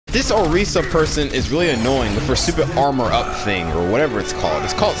This Orisa person is really annoying with her stupid armor up thing or whatever it's called.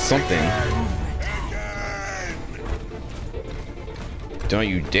 It's called something. Don't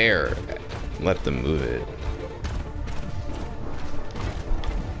you dare let them move it.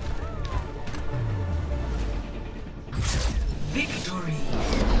 Victory.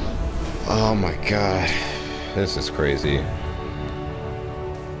 Oh my god. This is crazy.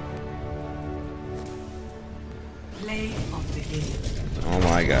 Play of the game. Oh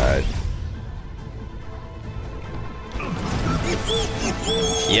my god.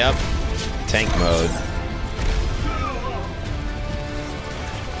 Yep. Tank mode.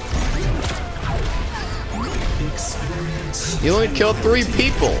 You only killed 3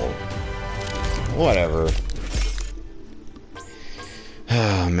 people. Whatever.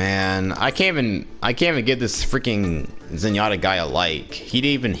 Oh man, I can't even give this freaking Zenyatta guy a like. He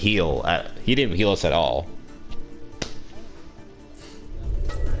didn't even heal. He didn't heal us at all.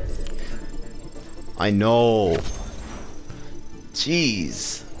 I know.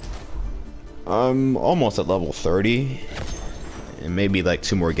 Jeez. I'm almost at level 30. And maybe like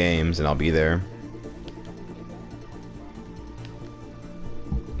 2 more games and I'll be there.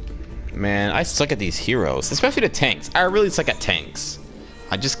 Man, I suck at these heroes, especially the tanks. I really suck at tanks.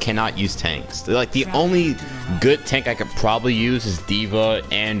 I just cannot use tanks. They're like the only good tank I could probably use is Diva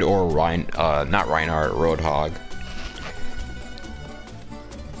and or not Reinhardt, Roadhog.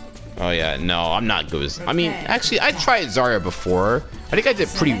 Oh yeah, no, I'm not good. I mean, actually, I tried Zarya before. I think I did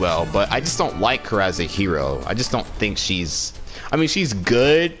pretty well, but I just don't like her as a hero. I just don't think she's... I mean, she's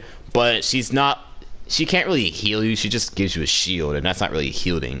good, but she's not... She can't really heal you. She just gives you a shield, and that's not really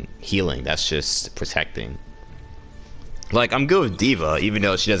healing. That's just protecting. Like, I'm good with Diva, even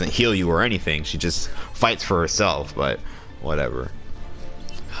though she doesn't heal you or anything. She just fights for herself, but whatever.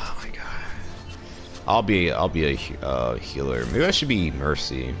 Oh my god. I'll be a healer. Maybe I should be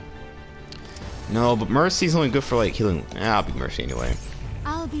Mercy. No, but Mercy's only good for like healing. I'll be Mercy anyway.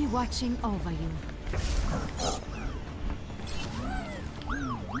 I'll be watching over you.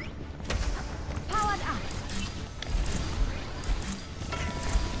 Powered up.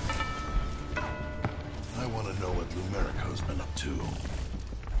 I want to know what Lumerico's been up to.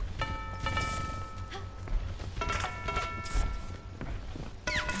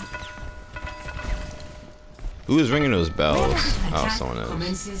 Who is ringing those bells? Oh, someone is.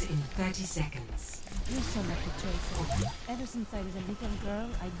 Commences in 30 seconds. You're so lucky, Tracer. Ever since I was a little girl,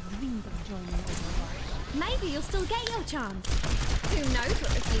 I dreamed of joining Overwatch. Maybe you'll still get your chance. Who knows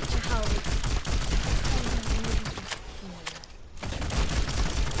what the future holds?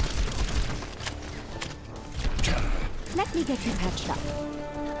 Let me get you patched up.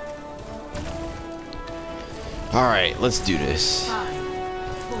 Alright, let's do this. 5,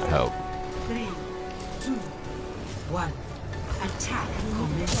 4, I hope. 3, 2, 1. Attack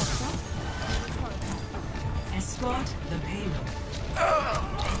commences. Escort the payload.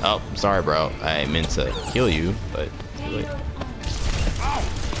 Oh, sorry, bro. I meant to heal you, but too late.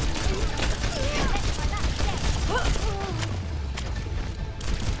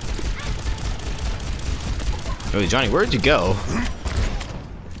 Oh, Johnny, where'd you go?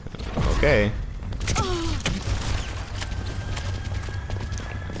 Okay.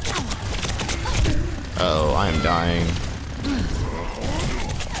 Oh, I am dying.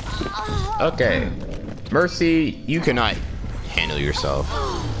 Okay. Mercy, you cannot handle yourself.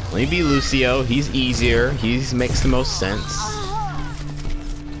 Let me be Lucio. He's easier. He makes the most sense.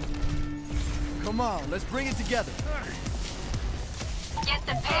 Come on, let's bring it together. Get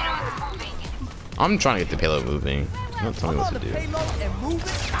the payload moving. I'm trying to get the payload moving. Don't tell me what to do.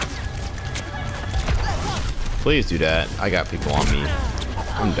 Please do that. I got people on me.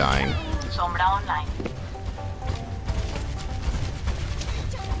 I'm dying. Sombra online.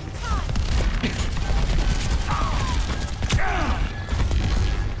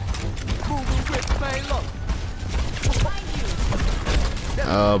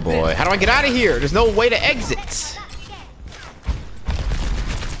 Oh boy. How do I get out of here? There's no way to exit.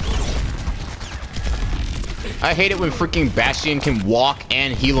 I hate it when freaking Bastion can walk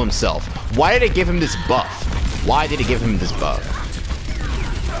and heal himself. Why did they give him this buff? Why did they give him this buff?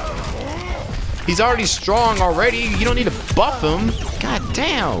 He's already strong already. You don't need to buff him. God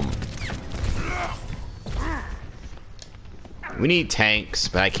damn. We need tanks,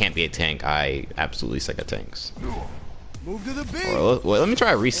 but I can't be a tank. I absolutely suck at tanks. Move to the beat. Well, let me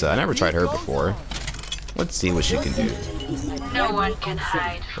try Risa. I never tried her before. Let's see what she can do. No one can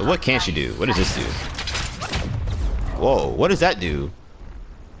hide. But what can she do? What does this do? Whoa, what does that do?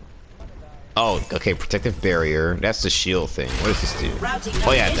 Oh, okay, protective barrier. That's the shield thing. What does this do?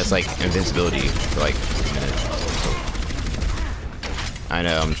 Oh yeah, that's like invincibility for like a minute. I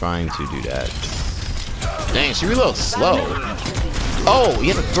know, I'm trying to do that. Dang, she reloads slow. Oh,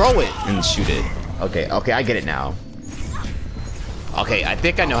 you have to throw it and shoot it. Okay, okay, I get it now. Okay, I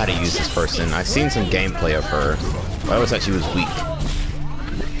think I know how to use this person. I've seen some gameplay of her, but I always thought she was weak.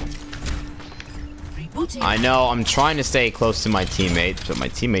 I know, I'm trying to stay close to my teammates, but my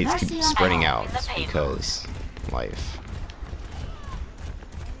teammates keep spreading out because life.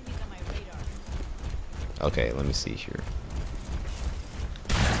 Okay, let me see here.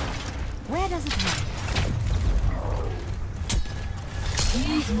 Where does it hurt?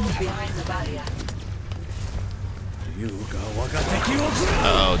 Please move behind the barrier.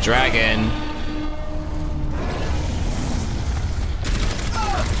 Uh-oh, dragon.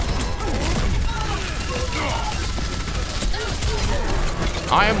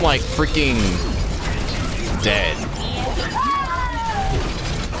 I am like freaking dead.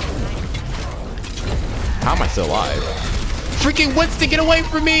 How am I still alive? Freaking Winston, get away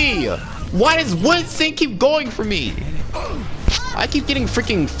from me! Why does Winston keep going for me? I keep getting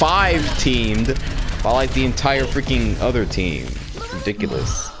freaking 5-teamed by like the entire freaking other team. It's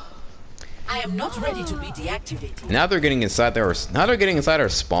ridiculous. I am not ready to be deactivated. Now they're getting inside their our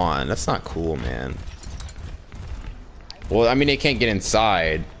spawn. That's not cool, man. Well, I mean, they can't get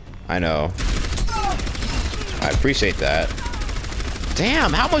inside. I know. I appreciate that.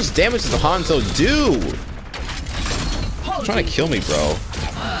 Damn, how much damage does the Hanzo do? He's trying to kill me, bro.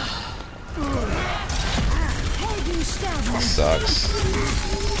 That sucks.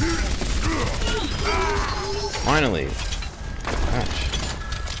 Finally. Gosh.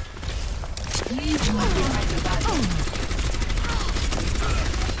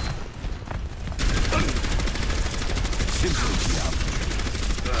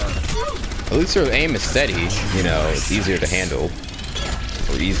 At least her aim is steady, you know, it's easier to handle.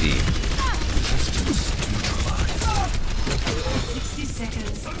 Or easy. 60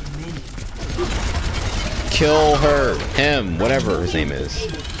 seconds remaining. Kill her, him, whatever his name is.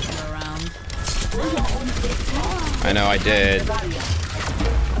 I know I did.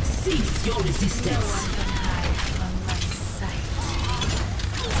 Cease your resistance.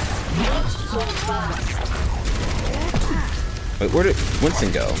 Not so fast. Wait, where did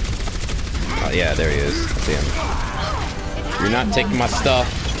Winston go? Oh yeah, there he is. I see him. You're not taking my stuff.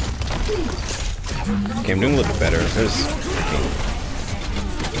 Okay, I'm doing a little bit better. There's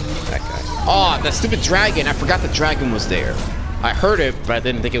that guy. Oh, that stupid dragon! I forgot the dragon was there. I heard it, but I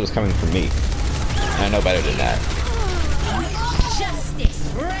didn't think it was coming from me. I know better than that.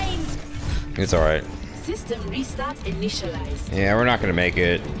 Justice reigns. It's alright. System restart initialized. Yeah, we're not gonna make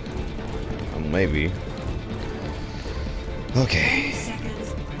it. Maybe. Okay.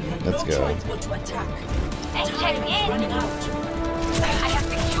 Let's go. Then check in. I have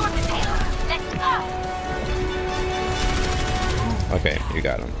secured the payload. Let's go. Okay, you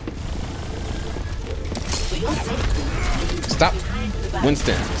got him. Stop.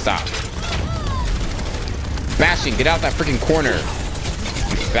 Winston, stop. Bashing, get out that freaking corner.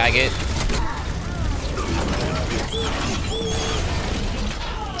 You faggot.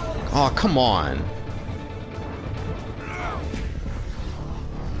 Oh, come on.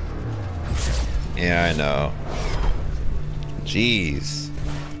 Yeah, I know. Jeez.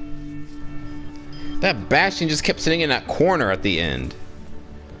 That Bastion just kept sitting in that corner at the end.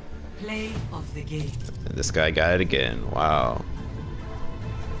 Play of the game. This guy got it again. Wow.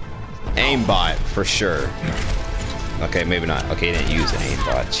 Aimbot for sure. Okay, maybe not. Okay, he didn't use an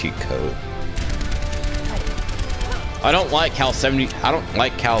aimbot cheat code. I don't like how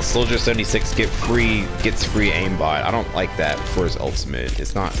Soldier 76 gets free aimbot. I don't like that for his ultimate.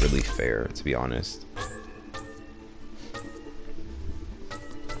 It's not really fair, to be honest.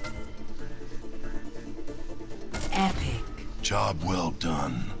 Epic. Job well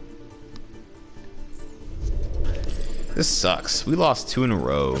done. This sucks. We lost 2 in a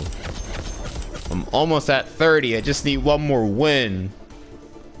row. I'm almost at 30. I just need one more win.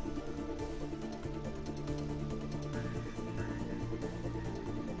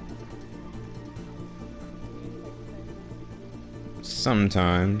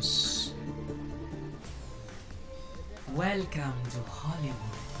 Sometimes. Welcome to Hollywood.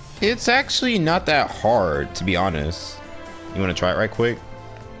 It's actually not that hard, to be honest. You want to try it right quick?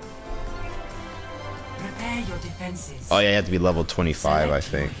 Prepare your defenses. Oh yeah, you have to be level 25, I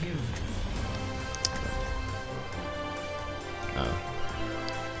think. Oh.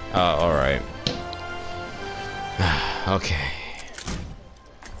 Oh, alright. Okay.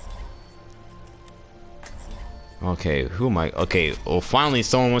 Okay, who am I? Okay, well finally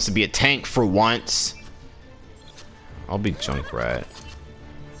someone wants to be a tank for once. I'll be Junkrat.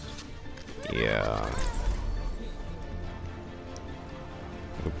 Yeah.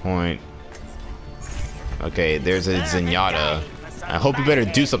 Good point. Okay, there's a Zenyatta. I hope you better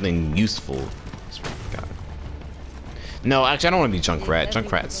do something useful. God. No, actually, I don't want to be Junkrat.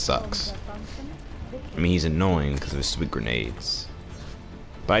 Junkrat sucks. I mean, he's annoying because of his stupid grenades.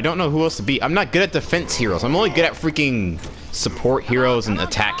 But I don't know who else to be. I'm not good at defense heroes. I'm only good at freaking support heroes and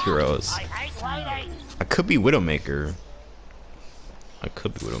attack heroes. I could be Widowmaker.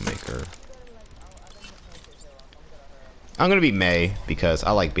 I'm gonna be Mei because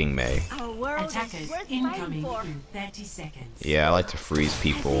I like being Mei. Our world Attackers is worth incoming fighting for. in 30 seconds. Yeah, I like to freeze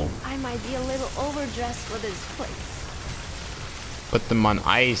people. I might be a little overdressed for this place. Put them on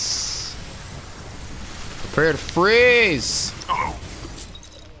ice. Prepare to freeze.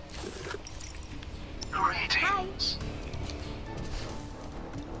 Greetings.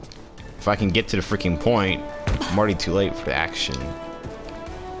 If I can get to the freaking point, I'm already too late for the action. 5,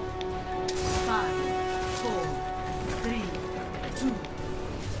 4, 3, 2,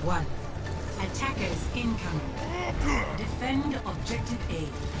 1. Attackers incoming. Defend objective A.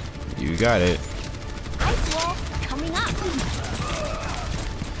 You got it. Ice wall coming up.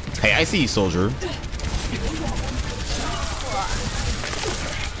 Hey, I see you, soldier.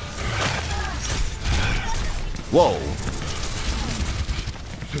 Whoa.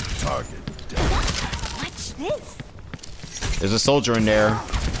 Target. Watch this. There's a soldier in there.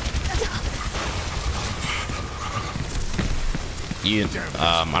 You,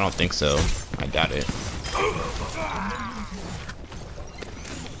 I don't think so. I doubt it.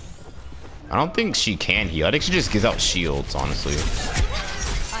 I don't think she can heal. I think she just gives out shields, honestly.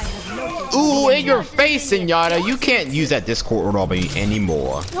 Ooh, in your face, Zenyatta. You can't use that Discord on me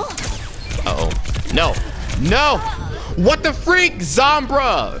anymore. Uh-oh. No. No! What the freak?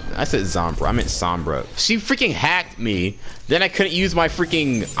 Zombra! I said Zombra. I meant Sombra. She freaking hacked me. Then I couldn't use my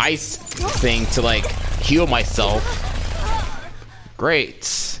freaking ice thing to, like, heal myself.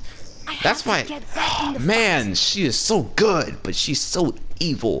 Great. That's why... Oh, man, she is so good, but she's so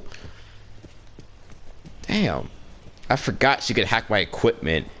evil. Damn. I forgot she could hack my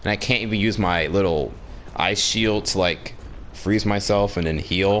equipment, and I can't even use my little ice shield to, like, freeze myself and then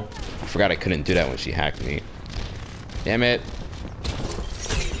heal. I forgot I couldn't do that when she hacked me. Damn it.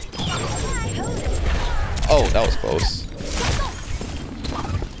 Oh, that was close.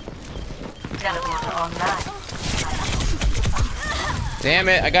 Damn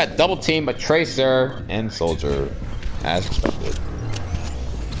it, I got double teamed by Tracer and Soldier, as expected.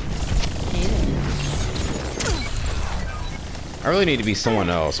 I really need to be someone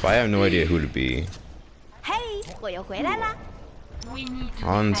else, but I have no idea who to be. Hey, 我又回来啦.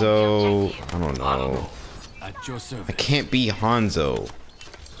 Hanzo, I don't know. At your service. I can't be Hanzo.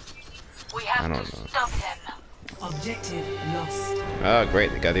 We I have don't to know. stop them. Objective lost. Oh,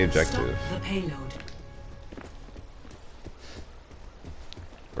 great, they got the objective. Stop the payload.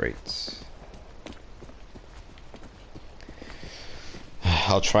 Great.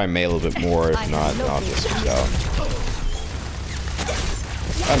 I'll try Mei a little bit more, if not, then I'll just switch out.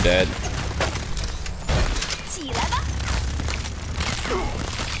 I'm dead. 起来吧.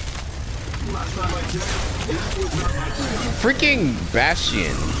 Freaking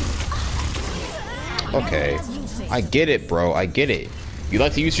Bastion. Okay. I get it, bro. I get it. You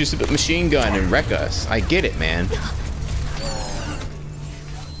like to use your stupid machine gun and wreck us. I get it, man.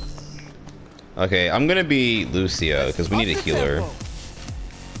 Okay, I'm gonna be Lucia because we need a healer.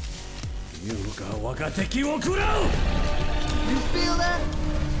 You feel that?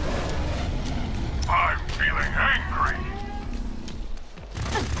 I'm feeling angry.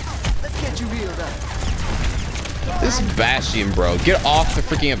 Let's get you healed up. This Bastion, bro. Get off the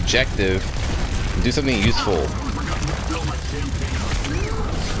freaking objective and do something useful.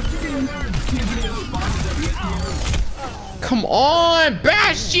 Come on,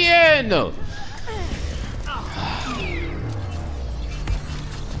 Bastion!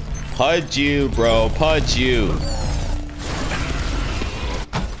 Pudge you, bro. Pudge you.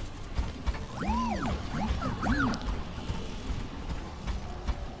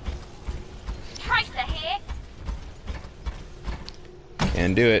 Tracer here.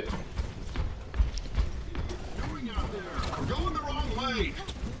 Can't do it. Going out there. We're going the wrong way.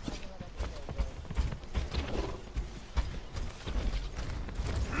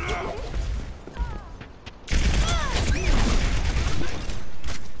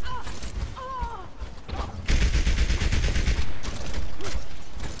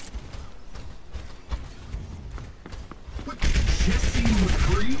 What? Jesse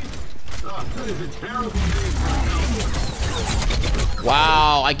McCree? Ah, that is a terrible name.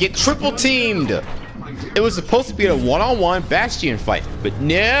 Wow, I get triple teamed. It was supposed to be a one-on-one Bastion fight, but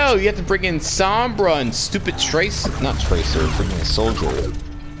no, you have to bring in Sombra and stupid Tracer, not Tracer, freaking Soldier.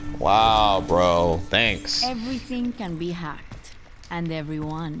 Wow, bro. Thanks. Everything can be hacked. And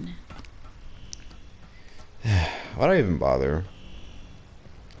everyone. Why'd I even bother?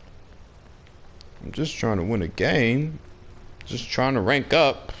 I'm just trying to win a game. Just trying to rank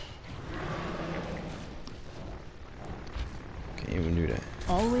up. Can't even do that.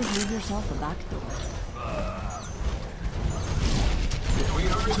 Always leave yourself a back door.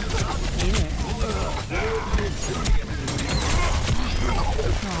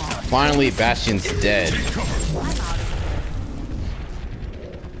 Finally, Bastion's dead.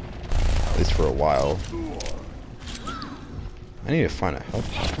 At least for a while. I need to find a health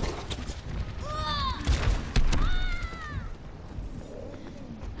pack.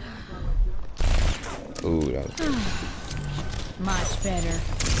 Ooh, that was good. Much better.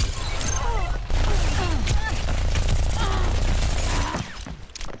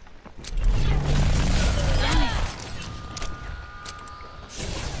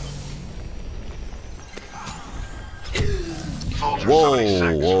 Whoa,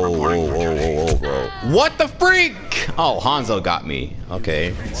 whoa, whoa, whoa, whoa, bro. What the freak? Oh, Hanzo got me.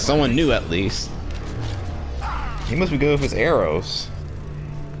 Okay. Someone knew at least. He must be good with his arrows.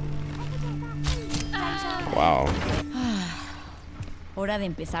 Wow. Hora de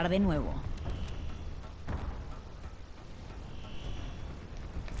empezar de nuevo.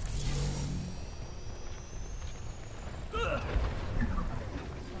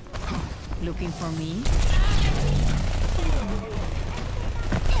 Looking for me?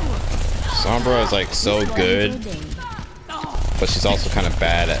 Sombra is like so good, but she's also kind of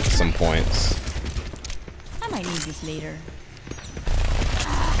bad at some points. I might need this later.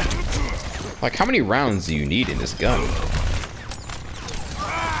 Like, how many rounds do you need in this gun?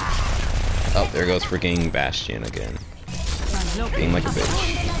 Oh, there goes freaking Bastion again. Being like a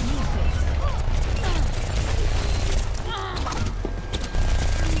bitch.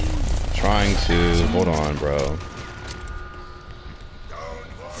 Trying to hold on, bro.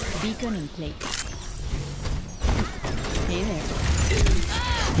 Beacon in place. Hey there.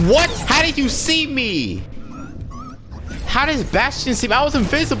 What? How did you see me? How does Bastion see me? I was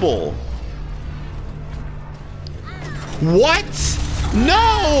invisible. What?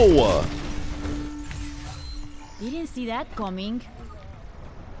 No! Didn't see that coming.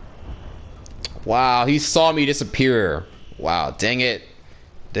 Wow, he saw me disappear. Wow, dang it.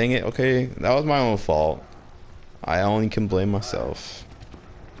 Dang it, okay. That was my own fault. I only can blame myself.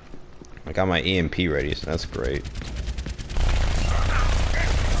 I got my EMP ready, so that's great.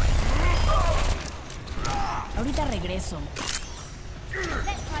 Ahorita regreso.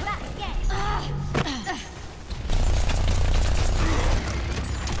 Let's try that again.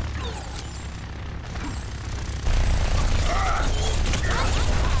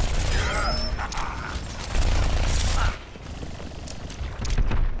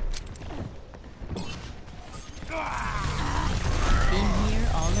 Been here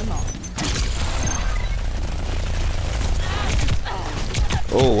all along.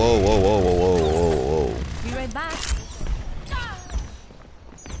 Oh, whoa, whoa, whoa, whoa, whoa, whoa, whoa. Be right back.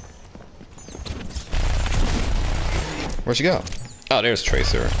 Where'd she go? Oh, there's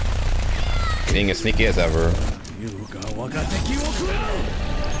Tracer. Being as sneaky as ever.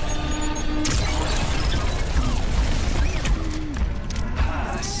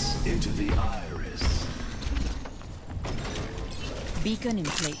 Pass into the iris. Beacon in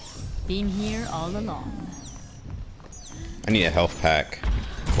place. Been here all along. I need a health pack,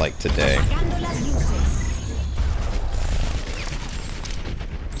 like today.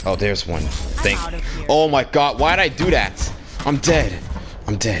 Oh, there's one. out of here. Oh my god, why'd I do that? I'm dead.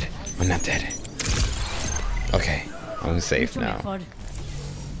 I'm dead. I'm not dead. Okay, I'm safe Mucho now. mejor.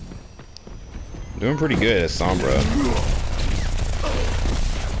 Doing pretty good as Sombra.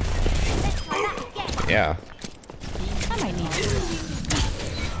 Yeah. I might need to.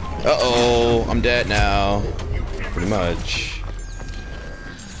 Uh-oh, I'm dead now. Pretty much.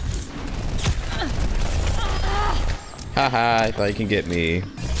 Haha, I thought you can get me.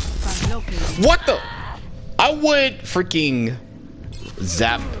 What the? I would freaking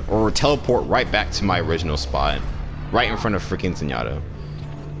zap or teleport right back to my original spot. Right in front of freaking Zenyatta.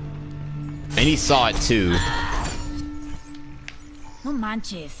 And he saw it too. No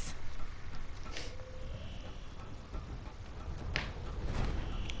manches.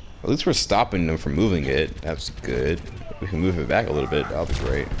 At least we're stopping them from moving it. That's good. We can move it back a little bit. That'll be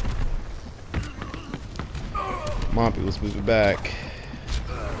great. Come on, people, let's move it back.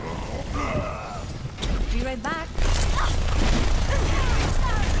 Be right back.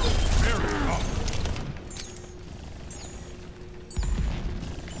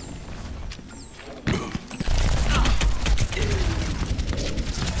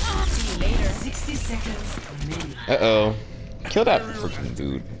 60 seconds remaining. Uh-oh. Kill that freaking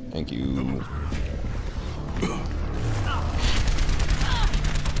dude. Thank you.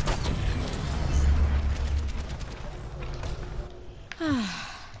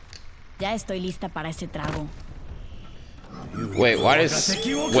 Ya estoy lista para ese trago. Wait, why does if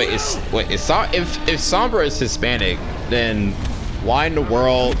Sombra is Hispanic, then why in the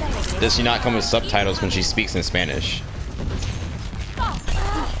world does she not come with subtitles when she speaks in Spanish?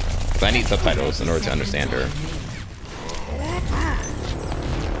 'Cause I need subtitles in order to understand her.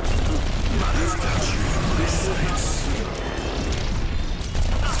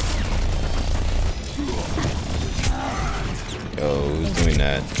 Yo, who's doing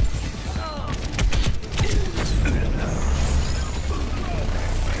that?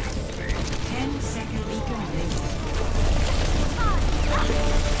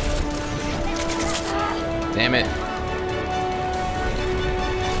 Damn it.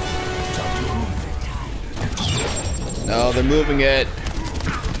 No, they're moving it.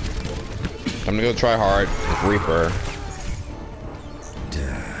 I'm gonna go try hard with Reaper.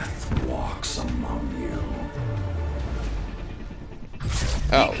 Death walks among you.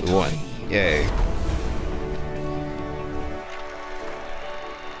 Oh, we won. Yay.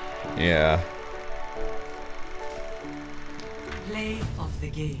 Yeah. Play of the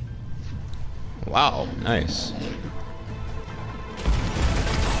game. Wow, nice.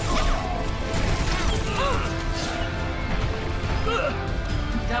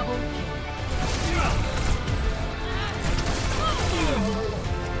 Double kill.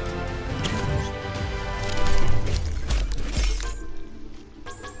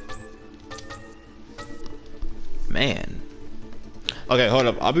 Man. Okay, hold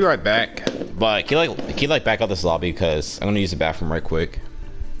up. I'll be right back. But can you like back out this lobby because I'm gonna use the bathroom right quick.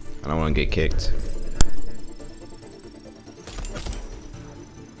 I don't want to get kicked.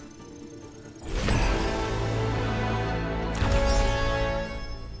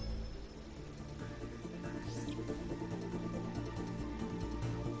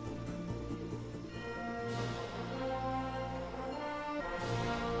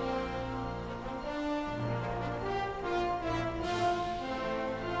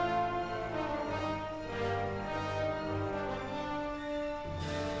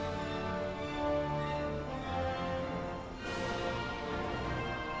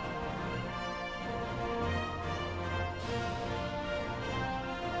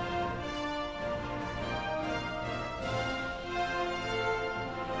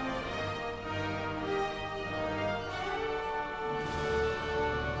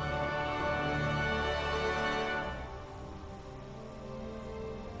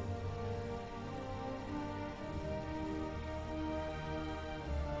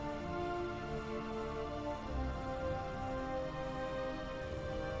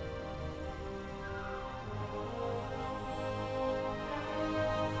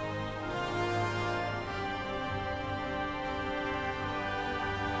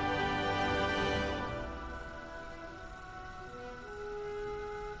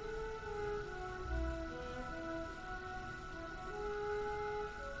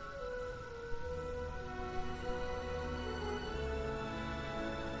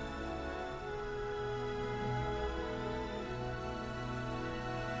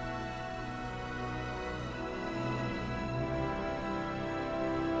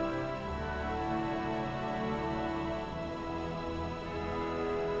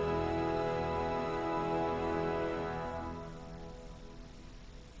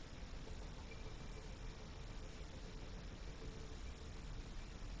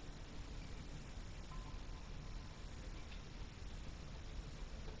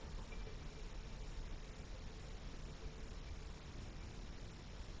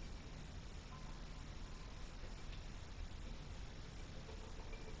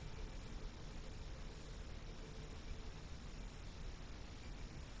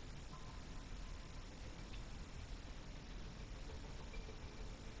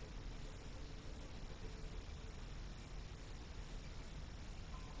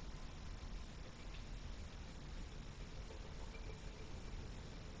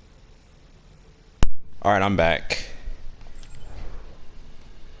 All right, I'm back.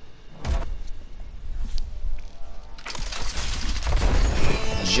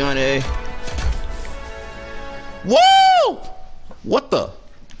 Johnny. Whoa! What the?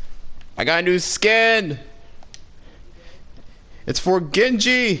 I got a new skin. It's for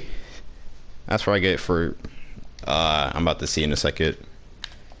Genji. That's where I get it for. I'm about to see in a second.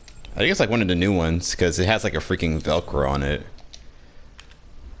 I think it's like one of the new ones because it has like a freaking Velcro on it.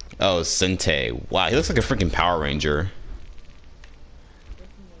 Oh, Sente. Wow, he looks like a freaking Power Ranger.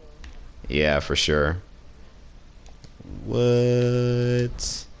 Yeah, for sure.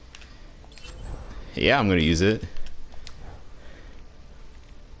 What? Yeah, I'm gonna use it.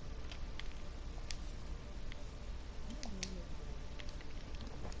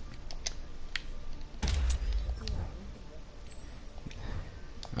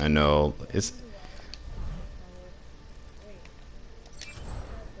 I know it's.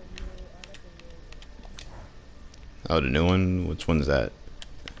 Oh, the new one? Which one is that?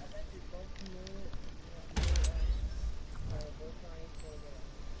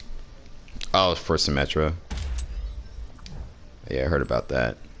 Oh, it's for Symmetra. Yeah, I heard about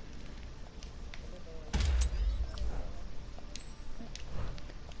that.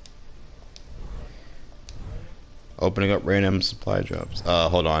 Opening up random supply drops.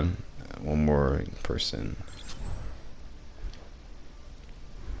 Hold on. One more person.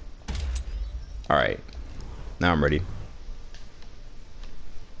 Alright. Now I'm ready.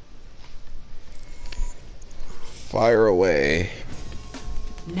 Fire away.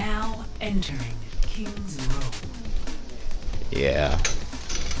 Now entering King's Row. Yeah.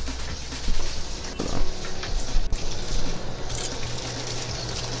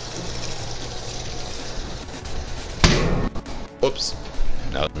 Whoops.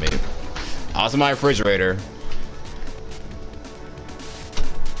 That was me. I was in my refrigerator.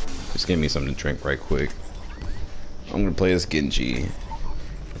 Just give me something to drink right quick. I'm gonna play as Genji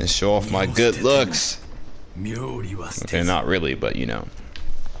and show off my good looks. Okay, not really, but you know.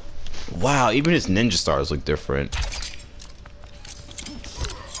 Wow, even his ninja stars look different.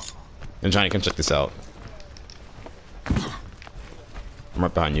 And Johnny, come check this out. I'm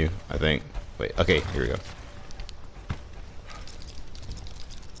right behind you, I think. Wait, okay, here we go.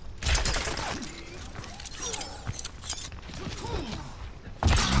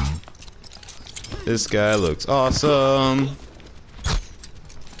 This guy looks awesome.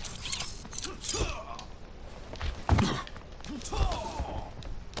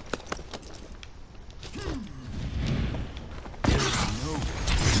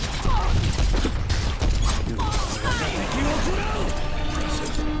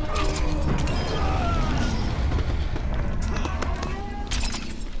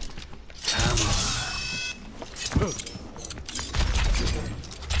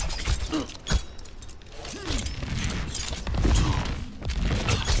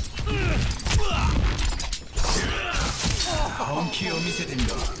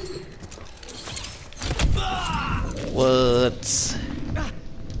 What?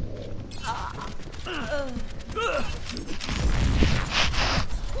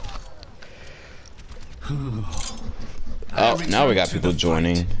 Oh, now we got people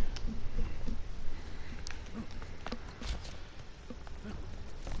joining.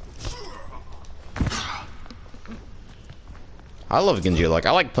 I love Genji. Like,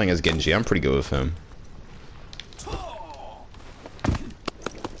 I like playing as Genji. I'm pretty good with him.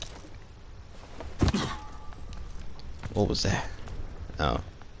 What was that? Oh.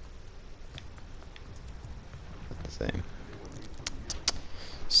 Same.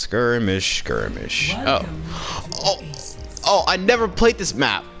 Skirmish, skirmish. Oh. Oh, I never played this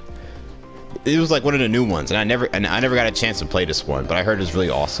map. It was like one of the new ones, and I never got a chance to play this one, but I heard it's really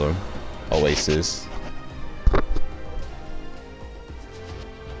awesome. Oasis.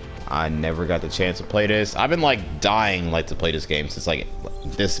 I never got the chance to play this. I've been like dying like to play this game since like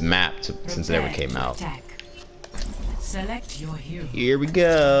this map since it ever came out. Select your hero. Here we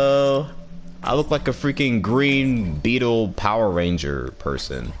go. I look like a freaking green beetle Power Ranger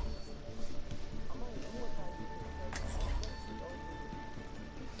person.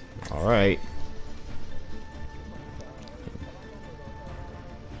 All right.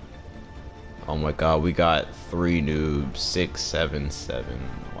 Oh my god, we got 3 noobs, 6, 7, 7.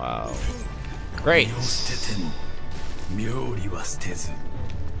 Wow. Great.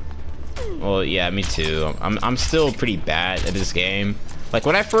 Well, yeah, me too. I'm still pretty bad at this game. Like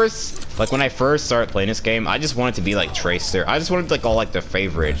when I first started playing this game, I just wanted to be like Tracer. I just wanted like all like the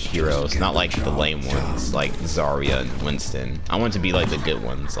favorite heroes, not like the lame ones like Zarya and Winston. I wanted to be like the good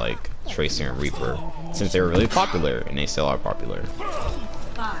ones like Tracer and Reaper, since they were really popular and they still are popular.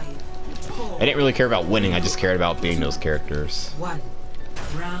 5, 4, I didn't really care about winning. I just cared about being those characters. 1.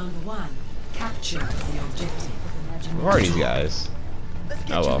 Round 1. Capture the objective. Who are these guys?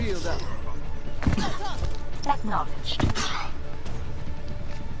 Oh well. Acknowledged.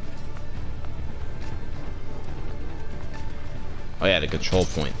 Oh yeah, the control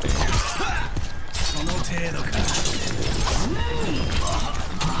point thing.